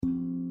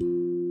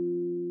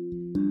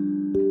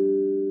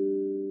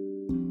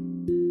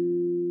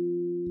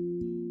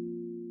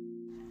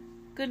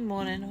Good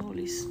morning,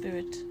 Holy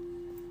Spirit.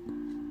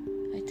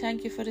 I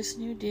thank you for this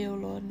new day, O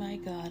Lord my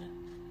God.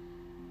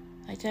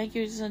 I thank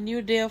you, it's a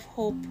new day of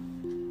hope,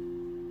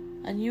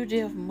 a new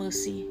day of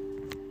mercy,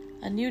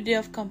 a new day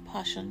of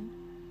compassion,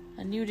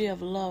 a new day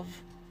of love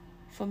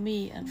for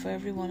me and for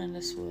everyone in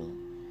this world.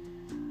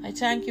 I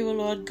thank you, O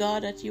Lord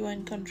God, that you are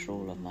in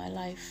control of my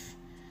life,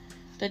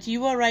 that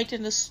you are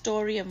writing the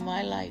story of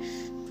my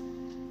life.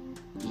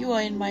 You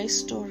are in my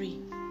story,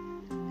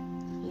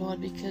 Lord,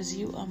 because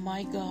you are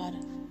my God,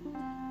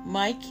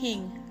 my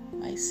King,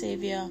 my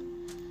Savior,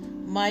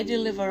 my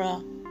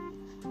Deliverer,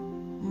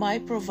 my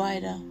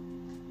Provider,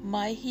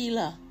 my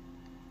Healer,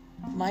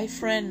 my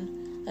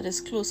friend that is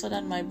closer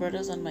than my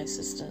brothers and my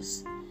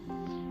sisters.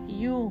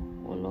 You,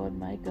 O Lord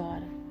my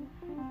God,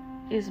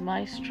 is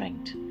my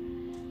strength,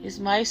 is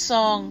my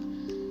song,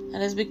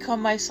 and has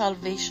become my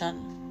salvation.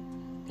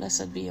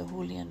 Blessed be your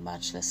holy and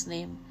matchless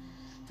name,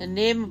 the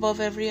name above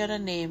every other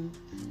name,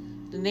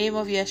 the name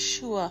of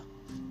Yeshua,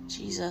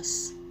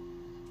 Jesus,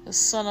 the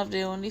Son of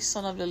the only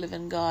Son of the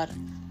living God.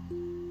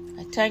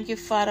 I thank you,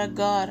 Father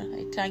God.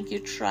 I thank you,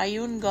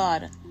 Triune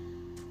God,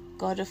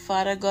 God the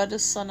Father, God the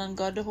Son, and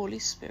God the Holy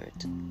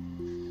Spirit.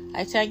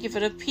 I thank you for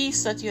the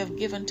peace that you have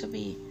given to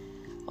me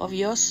of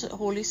your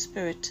Holy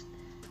Spirit.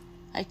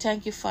 I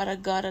thank you, Father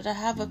God, that I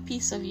have a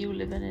piece of you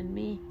living in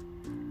me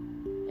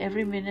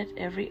every minute,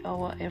 every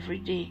hour, every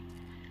day,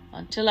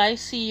 until I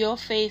see your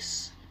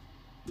face.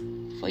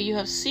 For you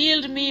have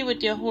sealed me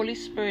with your Holy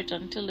Spirit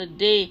until the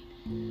day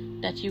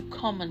that you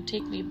come and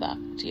take me back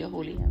to your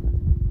holy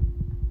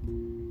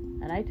heaven.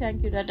 And I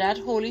thank you that that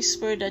Holy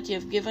Spirit that you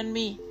have given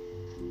me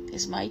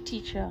is my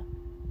teacher,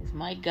 is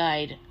my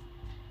guide,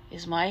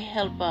 is my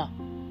helper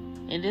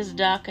in this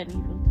dark and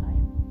evil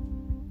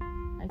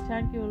time. I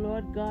thank you,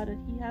 Lord God, that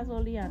he has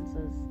all the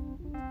answers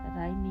that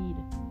I need.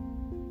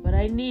 But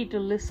I need to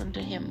listen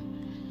to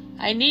him.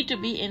 I need to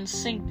be in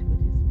sync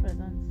with his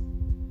presence.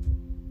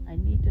 I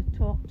need to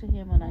talk to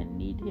him, and I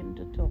need him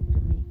to talk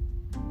to me.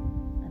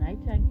 And I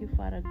thank you,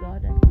 Father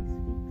God, that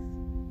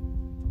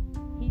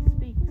he speaks.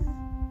 He speaks,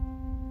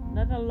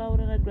 not a loud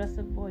and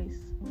aggressive voice,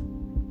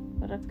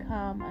 but a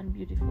calm and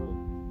beautiful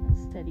and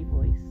steady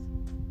voice.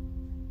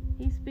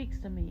 He speaks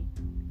to me,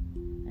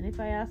 and if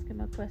I ask him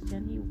a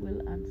question, he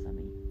will answer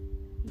me.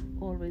 He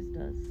always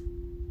does.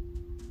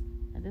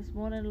 And this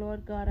morning,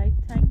 Lord God, I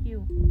thank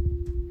you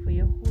for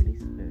your Holy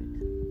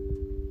Spirit.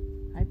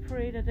 I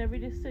pray that every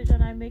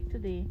decision I make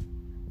today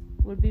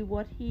will be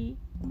what he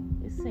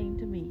is saying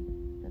to me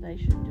that I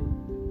should do.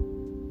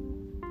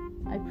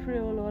 I pray,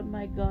 O Lord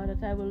my God,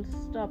 that I will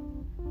stop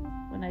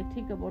when I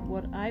think about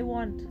what I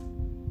want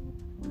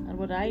and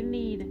what I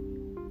need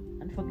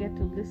and forget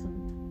to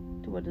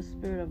listen to what the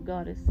Spirit of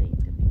God is saying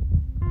to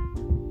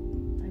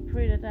me. I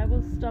pray that I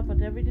will stop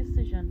at every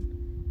decision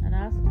and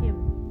ask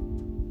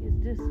him, is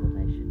this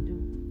what I should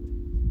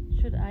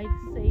do? Should I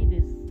say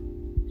this?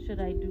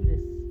 Should I do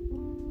this?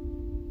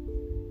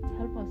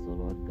 Help us, O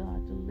Lord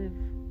God, to live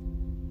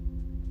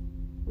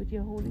with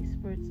your Holy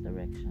Spirit's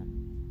direction.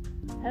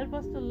 Help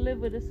us to live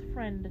with this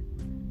friend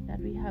that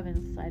we have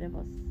inside of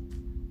us,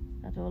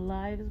 that our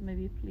lives may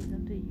be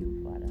pleasing to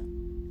you, Father.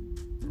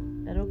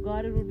 That, oh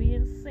God, it will be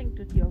in sync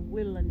with your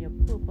will and your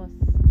purpose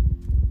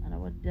and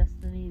our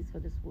destinies for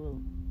this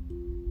world.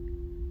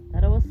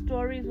 That our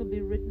stories will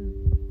be written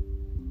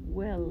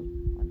well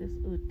on this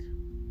earth.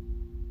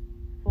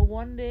 For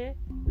one day,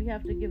 we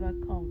have to give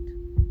account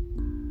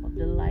of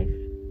the life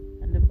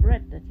and the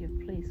breath that you have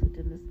placed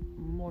within this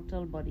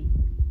mortal body.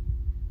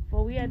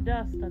 For we are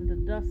dust, and to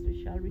dust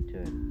we shall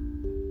return.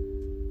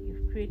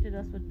 You've created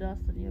us with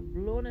dust, and you have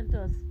blown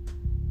into us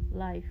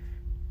life.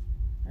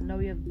 And now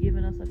you have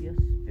given us of your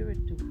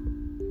Spirit too.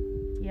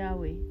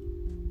 Yahweh,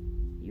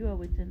 you are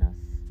within us.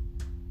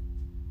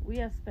 We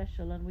are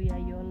special, and we are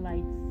your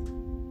lights.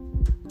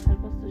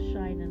 Help us to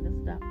shine in this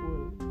dark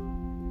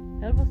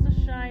world. Help us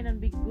to shine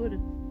and be good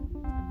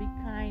and be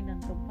kind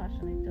and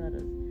compassionate to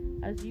others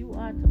as you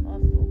are to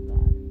us, O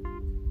God.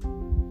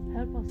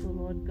 Help us, O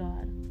Lord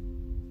God,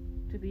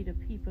 to be the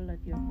people that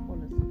you have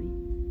called us to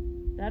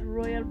be. That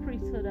royal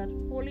priesthood, that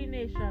holy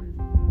nation.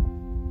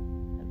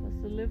 Help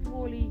us to live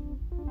holy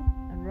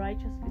and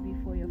righteously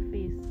before your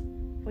face.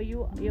 For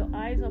your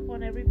eyes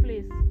upon every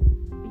place,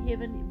 seeing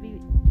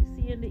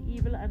the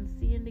evil and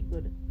seeing the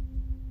good.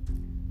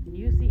 And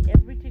you see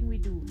everything we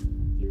do,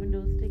 even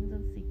those things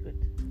in secret.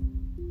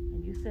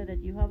 And you said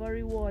that you have a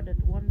reward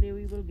that one day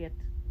we will get.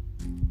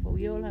 For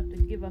we all have to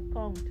give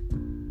account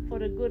for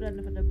the good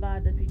and for the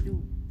bad that we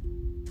do.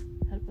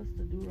 Help us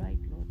to do right,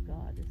 Lord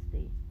God, this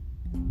day.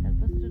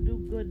 Help us to do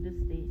good this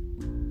day.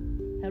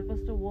 Help us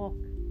to walk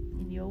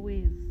in your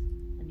ways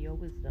and your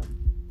wisdom,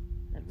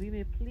 that we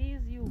may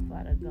please you,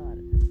 Father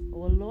God,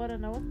 our Lord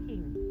and our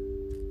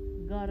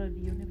King, God of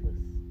the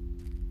universe,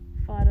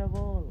 Father of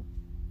all,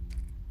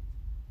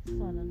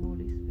 Son and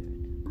Holy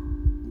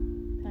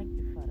Spirit. Thank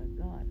you, Father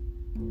God,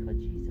 for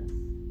Jesus.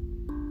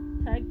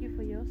 Thank you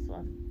for your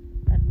Son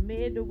that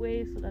made the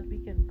way so that we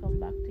can come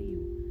back to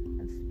you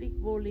and speak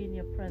boldly in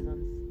your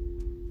presence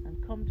and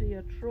come to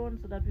your throne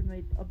so that we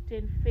may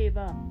obtain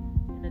favor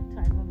in a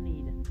time of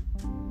need.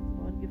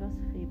 Lord give us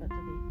favor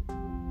today.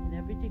 In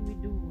everything we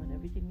do and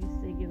everything we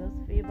say, give us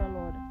favor,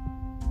 Lord.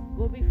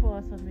 Go before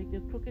us and make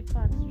the crooked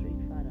path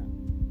straight, Father.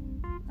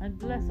 And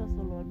bless us,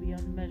 O Lord,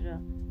 beyond measure,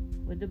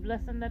 with the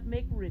blessing that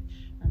make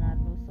rich and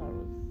add no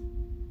sorrows.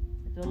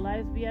 Let our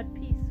lives be at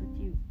peace with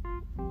you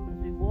as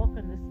we walk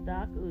on this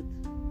dark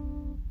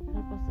earth.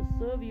 Help us to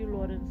serve you,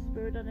 Lord, in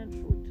spirit and in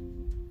truth,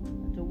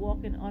 and to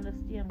walk in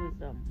honesty and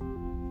wisdom,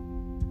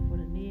 for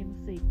the name's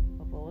sake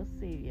of our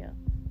Savior,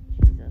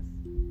 Jesus,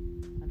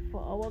 and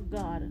for our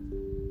God,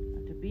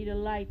 and to be the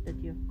light that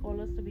you have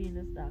called us to be in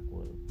this dark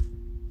world,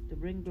 to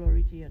bring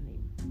glory to your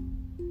name.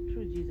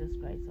 Through Jesus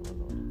Christ our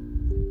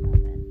Lord.